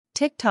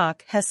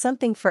TikTok has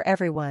something for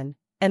everyone,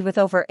 and with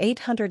over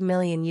 800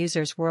 million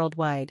users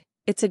worldwide,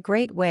 it's a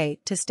great way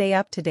to stay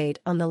up to date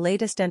on the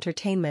latest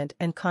entertainment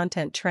and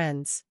content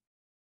trends.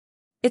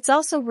 It's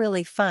also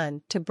really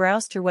fun to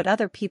browse through what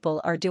other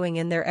people are doing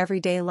in their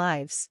everyday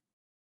lives.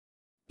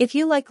 If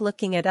you like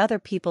looking at other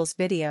people's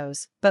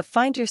videos but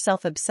find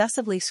yourself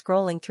obsessively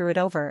scrolling through it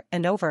over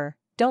and over,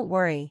 don't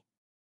worry.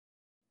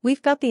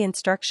 We've got the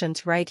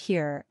instructions right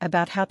here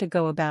about how to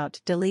go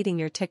about deleting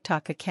your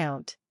TikTok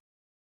account.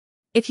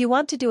 If you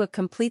want to do a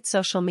complete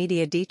social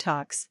media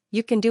detox,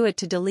 you can do it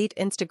to delete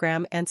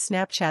Instagram and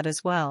Snapchat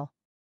as well.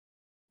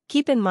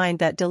 Keep in mind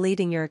that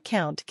deleting your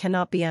account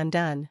cannot be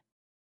undone.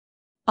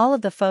 All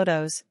of the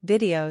photos,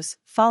 videos,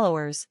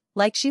 followers,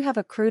 likes you have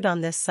accrued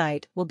on this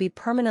site will be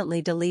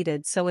permanently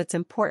deleted, so it's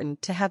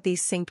important to have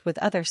these synced with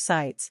other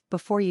sites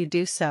before you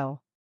do so.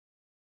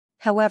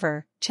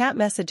 However, chat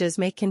messages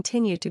may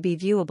continue to be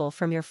viewable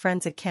from your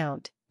friend's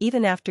account,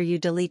 even after you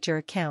delete your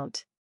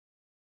account.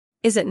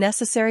 Is it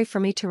necessary for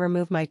me to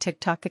remove my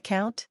TikTok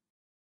account?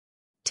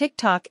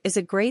 TikTok is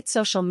a great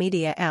social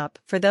media app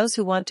for those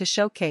who want to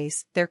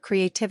showcase their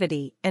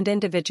creativity and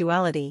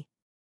individuality.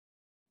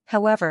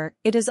 However,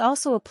 it is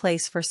also a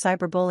place for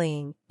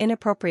cyberbullying,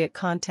 inappropriate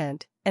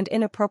content, and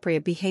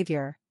inappropriate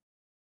behavior.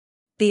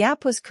 The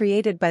app was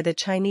created by the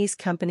Chinese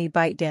company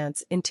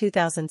ByteDance in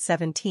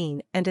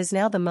 2017 and is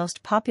now the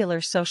most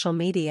popular social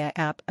media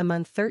app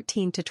among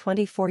 13 to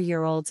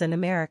 24-year-olds in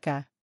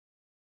America.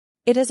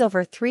 It has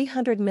over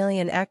 300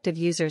 million active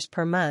users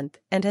per month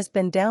and has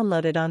been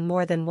downloaded on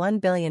more than 1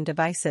 billion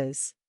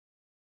devices.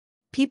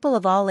 People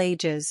of all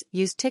ages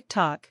use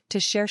TikTok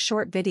to share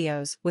short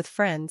videos with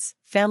friends,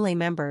 family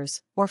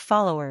members, or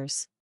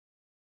followers.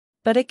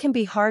 But it can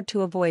be hard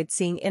to avoid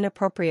seeing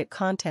inappropriate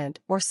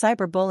content or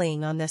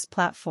cyberbullying on this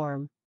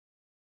platform.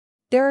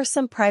 There are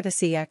some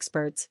privacy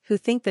experts who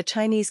think the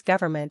Chinese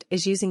government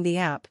is using the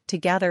app to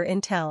gather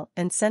intel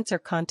and censor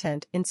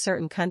content in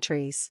certain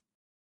countries.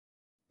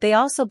 They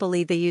also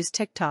believe they use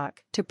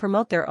TikTok to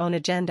promote their own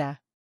agenda.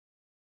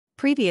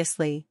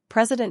 Previously,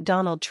 President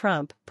Donald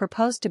Trump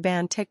proposed to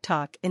ban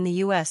TikTok in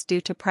the US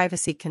due to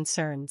privacy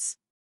concerns.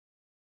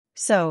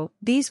 So,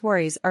 these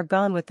worries are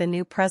gone with the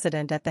new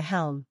president at the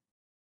helm.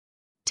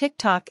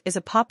 TikTok is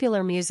a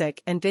popular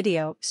music and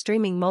video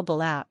streaming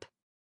mobile app.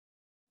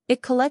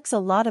 It collects a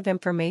lot of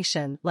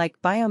information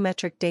like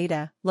biometric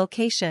data,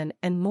 location,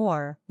 and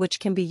more, which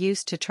can be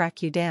used to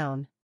track you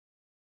down.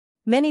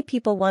 Many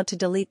people want to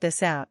delete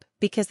this app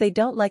because they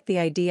don't like the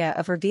idea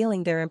of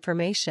revealing their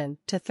information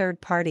to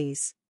third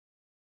parties.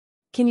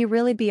 Can you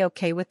really be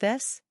okay with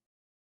this?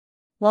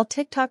 While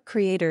TikTok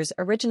creators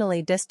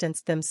originally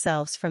distanced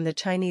themselves from the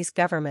Chinese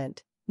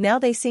government, now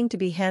they seem to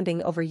be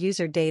handing over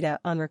user data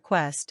on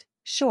request.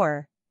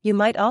 Sure, you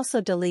might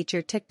also delete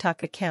your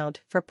TikTok account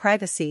for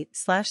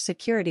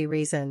privacy/security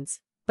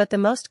reasons, but the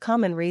most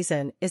common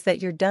reason is that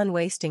you're done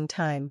wasting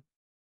time.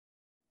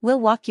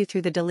 We'll walk you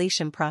through the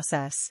deletion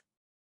process.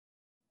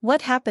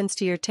 What happens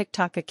to your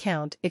TikTok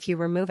account if you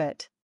remove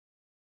it?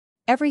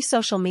 Every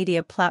social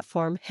media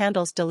platform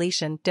handles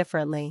deletion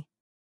differently.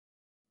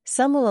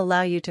 Some will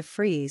allow you to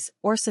freeze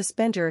or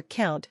suspend your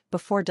account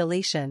before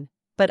deletion,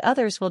 but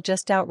others will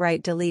just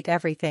outright delete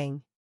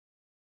everything.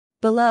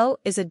 Below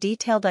is a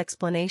detailed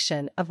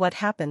explanation of what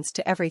happens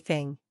to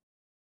everything.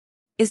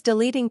 Is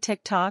deleting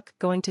TikTok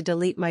going to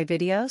delete my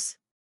videos?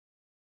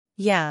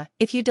 Yeah,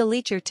 if you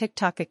delete your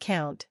TikTok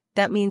account,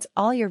 that means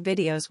all your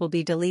videos will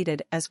be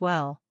deleted as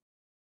well.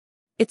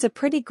 It's a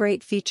pretty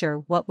great feature,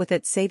 what with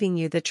it saving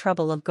you the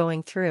trouble of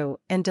going through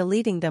and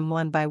deleting them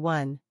one by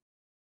one.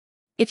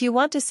 If you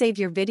want to save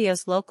your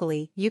videos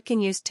locally, you can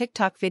use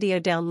TikTok Video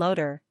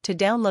Downloader to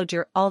download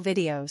your all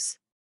videos.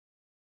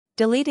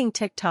 Deleting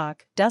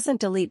TikTok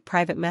doesn't delete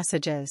private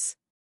messages.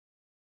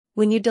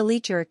 When you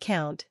delete your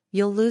account,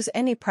 you'll lose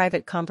any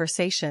private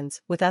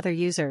conversations with other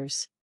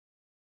users.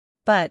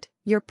 But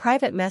your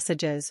private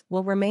messages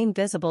will remain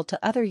visible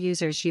to other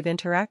users you've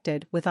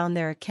interacted with on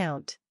their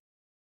account.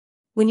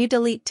 When you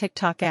delete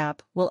TikTok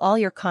app, will all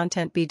your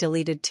content be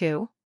deleted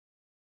too?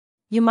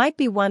 You might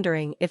be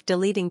wondering if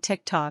deleting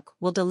TikTok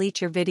will delete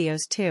your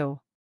videos too.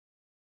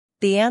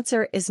 The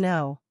answer is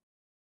no.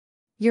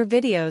 Your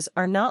videos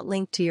are not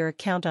linked to your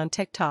account on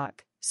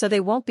TikTok, so they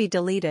won't be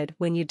deleted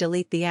when you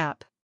delete the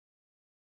app.